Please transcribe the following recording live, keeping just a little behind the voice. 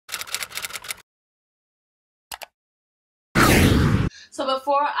So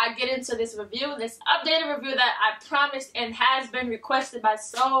before I get into this review, this updated review that I promised and has been requested by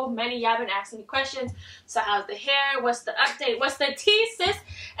so many, y'all been asking me questions. So how's the hair? What's the update? What's the tea, sis?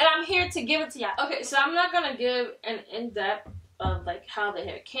 And I'm here to give it to y'all. Okay, so I'm not gonna give an in-depth of like how the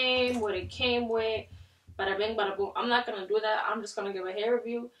hair came, what it came with, bada bing, bada boom. I'm not gonna do that. I'm just gonna give a hair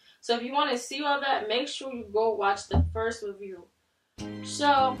review. So if you want to see all that, make sure you go watch the first review.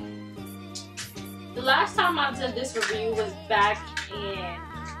 So the last time I did this review was back in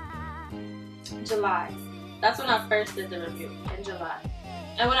July. That's when I first did the review, in July.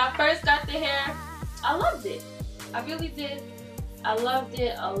 And when I first got the hair, I loved it. I really did. I loved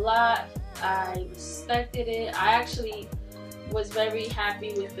it a lot. I respected it. I actually was very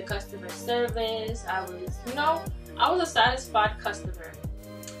happy with the customer service. I was, you know, I was a satisfied customer.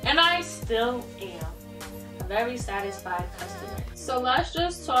 And I still am a very satisfied customer. So let's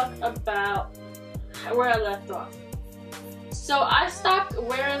just talk about where I left off. So I stopped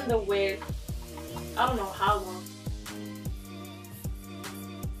wearing the wig, I don't know how long.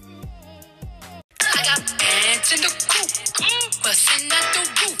 I got bands in the coop, bustin' out the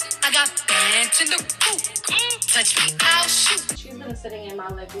roof. I got bands in the coop, touch me, I'll shoot. She's been sitting in my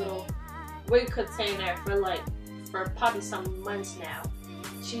like little wig container for probably some months now.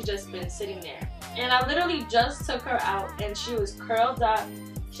 She's just been sitting there. And I literally just took her out and she was curled up.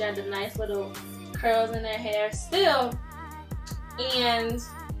 She had the nice little curls in her hair still. And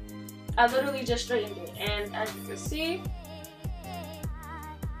I literally just straightened it. And as you can see,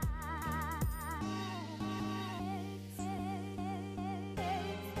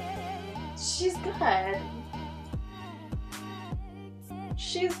 she's good.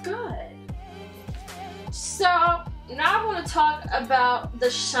 She's good. So now I want to talk about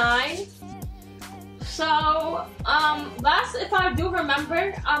the shine. So if I do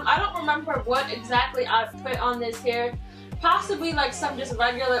remember, I don't remember what exactly I put on this hair. Possibly like some just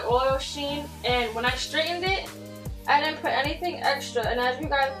regular oil sheen, and when I straightened it, I didn't put anything extra. And as you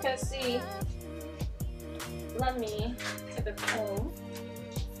guys can see, let me take a comb.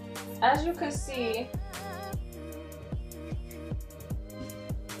 As you can see,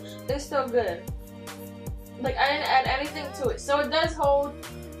 it's still good. Like I didn't add anything to it, so it does hold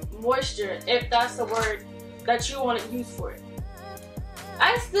moisture, if that's the word that you want to use for it.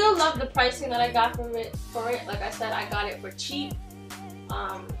 I still love the pricing that I got for it. Like I said, I got it for cheap.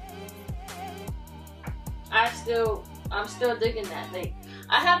 I'm still digging that. Like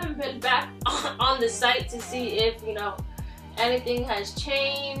I haven't been back on the site to see if, you know, anything has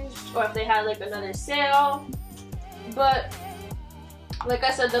changed or if they had like another sale. But like I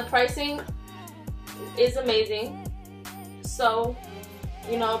said, the pricing is amazing. So,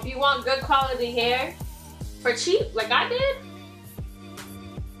 you know, if you want good quality hair for cheap, like I did,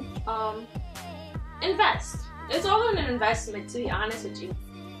 invest. It's all an investment, to be honest with you.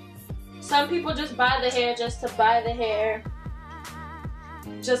 Some people just buy the hair just to buy the hair,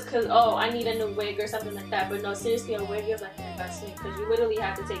 just because, oh, I need a new wig or something like that. But no, seriously, a wig is like an investment because you literally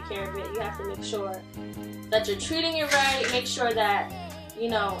have to take care of it. You have to make sure that you're treating it right. Make sure that, you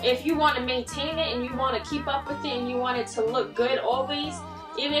know, if you want to maintain it and you want to keep up with it and you want it to look good always,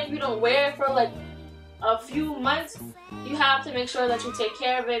 even if you don't wear it for like a few months, you have to make sure that you take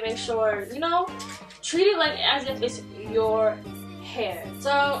care of it. Make sure, you know, treat it like as if it's your hair.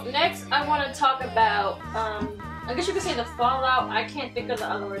 So next I want to talk about, I guess you could say the fallout. I can't think of the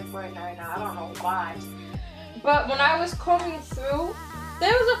other word for it right now. I don't know why. But when I was combing through,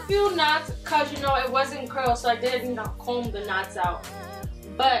 there was a few knots because, you know, it wasn't curled, so I did, you know, comb the knots out.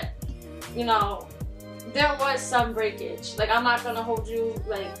 But, you know, there was some breakage. Like, I'm not gonna hold you,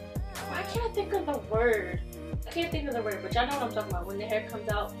 like, why can't I think of the word? I can't think of the word, but y'all know what I'm talking about. When the hair comes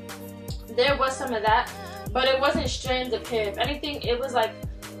out, there was some of that, but it wasn't strands of hair. If anything, it was like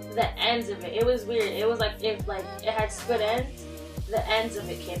the ends of it. It was weird. It was like if like it had split ends, the ends of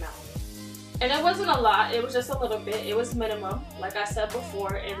it came out. And it wasn't a lot, it was just a little bit. It was minimum, like I said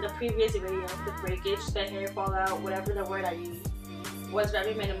before in the previous video. The breakage, the hair fallout, whatever the word I used, was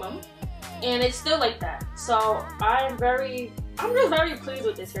very minimum. And it's still like that. So I'm just very pleased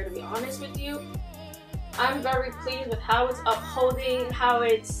with this hair, to be honest with you. I'm very pleased with how it's upholding, how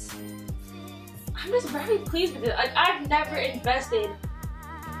it's, I'm just very pleased with it. Like, I've never invested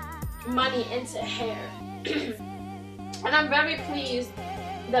money into hair. And I'm very pleased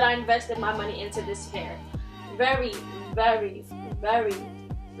that I invested my money into this hair. Very, very, very,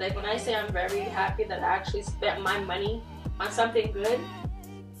 like when I say I'm very happy that I actually spent my money on something good,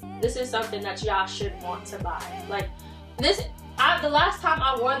 this is something that y'all should want to buy. Like this, the last time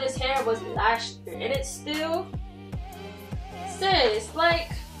I wore this hair was last year, and it's still, sis,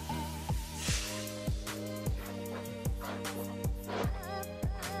 like,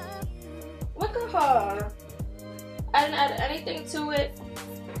 I didn't add anything to it.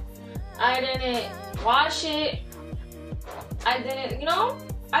 I didn't wash it. I didn't, you know,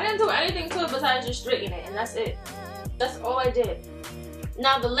 I didn't do anything to it besides just straighten it, and that's it. That's all I did.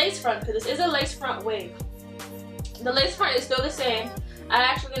 Now the lace front, because this is a lace front wig. The lace front is still the same. I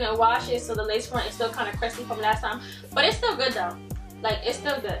actually didn't wash it, so the lace front is still kind of crusty from last time. But it's still good though. Like, it's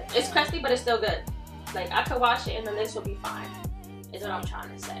still good. It's crusty, but it's still good. Like, I could wash it and the lace will be fine, is what I'm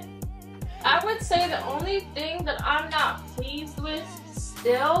trying to say. I would say the only thing that I'm not pleased with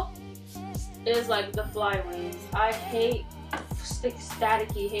still is like the flyaways. I hate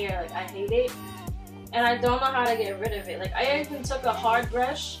staticky hair. Like, I hate it. And I don't know how to get rid of it. Like, I even took a hard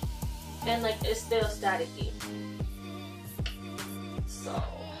brush and like it's still staticky. So,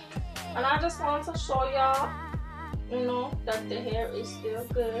 and I just wanted to show y'all, you know, that the hair is still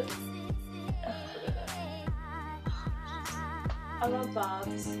good. Look at that. I love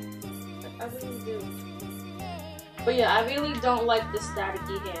bobs. Like, I really do. But yeah, I really don't like the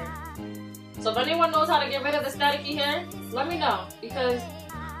staticky hair. So if anyone knows how to get rid of the staticky hair, let me know, because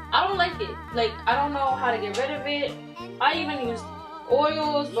I don't like it. Like, I don't know how to get rid of it. I even used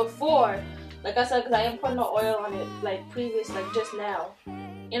oils before, like I said, because I didn't put no oil on it like previous, like just now,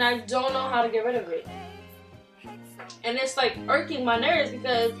 and I don't know how to get rid of it. And it's like irking my nerves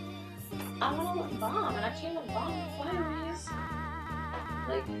because I want to look bomb, and I can't look bomb with flyaways.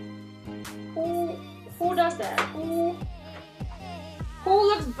 Like, who does that? Who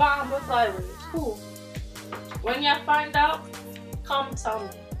looks bomb with flyaways? Who? When y'all find out, come tell me.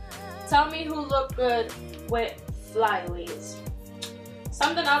 Tell me who look good with flyaways.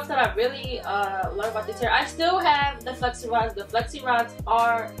 Something else that I really learned about this hair, I still have the flexi rods. The flexi rods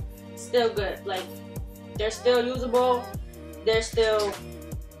are still good. Like, they're still usable. They still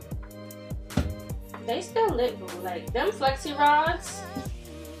lit, boo. Like, them flexi rods,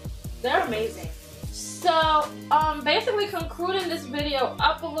 they're amazing. So, basically concluding this video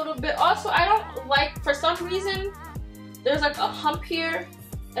up a little bit. Also, I don't like, for some reason, there's like a hump here,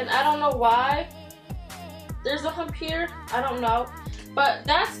 and I don't know why there's a hump here. I don't know. But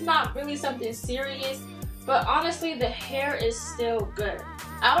that's not really something serious. But honestly, the hair is still good.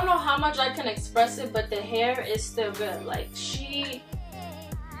 I don't know how much I can express it, but the hair is still good. Like,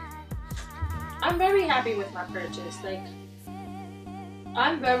 I'm very happy with my purchase. Like,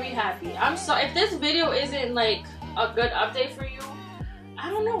 I'm very happy. I'm sorry if this video isn't like a good update for you. I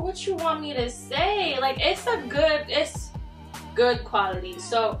don't know what you want me to say. Like, it's good quality.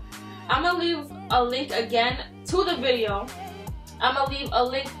 So I'm gonna leave a link again to the video. I'm gonna leave a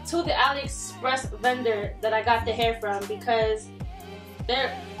link to the AliExpress vendor that I got the hair from, because their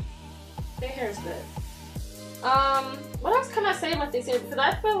hair is good. What else can I say about this hair? Because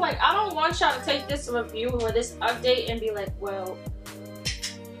I feel like I don't want y'all to take this review or this update and be like, well,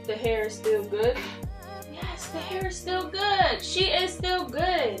 the hair is still good. Yes, the hair is still good. She is still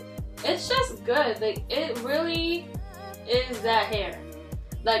good. It's just good. Like, it really is that hair.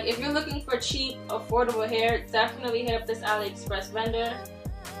 Like, if you're looking for cheap, affordable hair, definitely hit up this AliExpress vendor,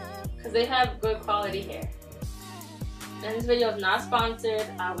 because they have good quality hair. And this video is not sponsored.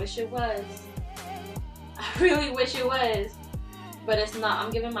 I wish it was. I really wish it was. But it's not.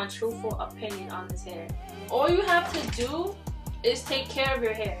 I'm giving my truthful opinion on this hair. All you have to do is take care of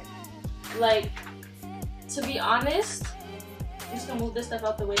your hair. Like, to be honest, I'm just gonna move this stuff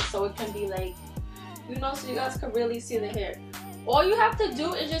out the way so it can be like, you know, so you guys can really see the hair. All you have to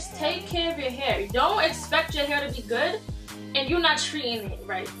do is just take care of your hair. Don't expect your hair to be good and you're not treating it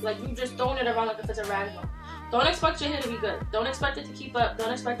right. Like, you just throwing it around like if it's a rag doll. Don't expect your hair to be good. Don't expect it to keep up.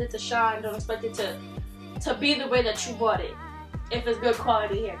 Don't expect it to shine. Don't expect it to be the way that you bought it. If it's good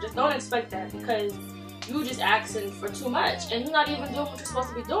quality hair, just don't expect that, because you just asking for too much and you're not even doing what you're supposed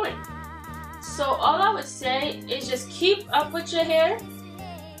to be doing. So all I would say is just keep up with your hair,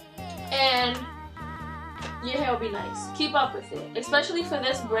 and your hair will be nice. Keep up with it, especially for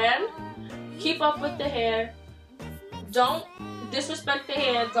this brand. Keep up with the hair. Don't disrespect the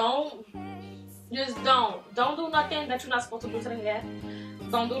hair. Don't do nothing that you're not supposed to do to the hair.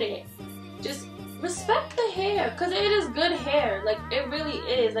 Don't do that. Just respect the hair, because it is good hair. Like, it really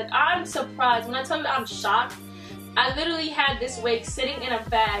is. Like, I'm surprised. When I tell you I'm shocked, I literally had this wig sitting in a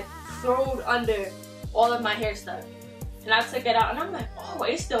bag thrown under all of my hair stuff, and I took it out and I'm like, oh,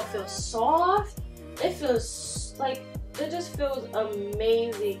 it still feels soft. It feels like, it just feels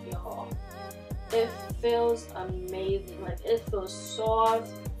amazing, y'all. It feels amazing. Like, it feels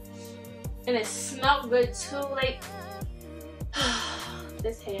soft and it smells good too. Like,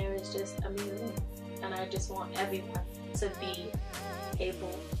 this hair is just amazing, and I just want everyone to be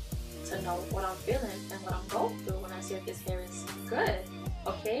able to know what I'm feeling and what I'm going through when I say this hair is good.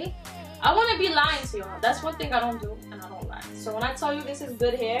 Okay, I wouldn't be lying to y'all. That's one thing I don't do, and I don't lie. So when I tell you this is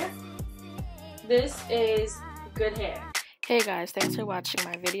good hair, this is good hair. Hey guys, thanks for watching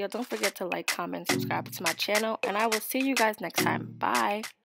my video. Don't forget to like, comment, subscribe to my channel, and I will see you guys next time. Bye.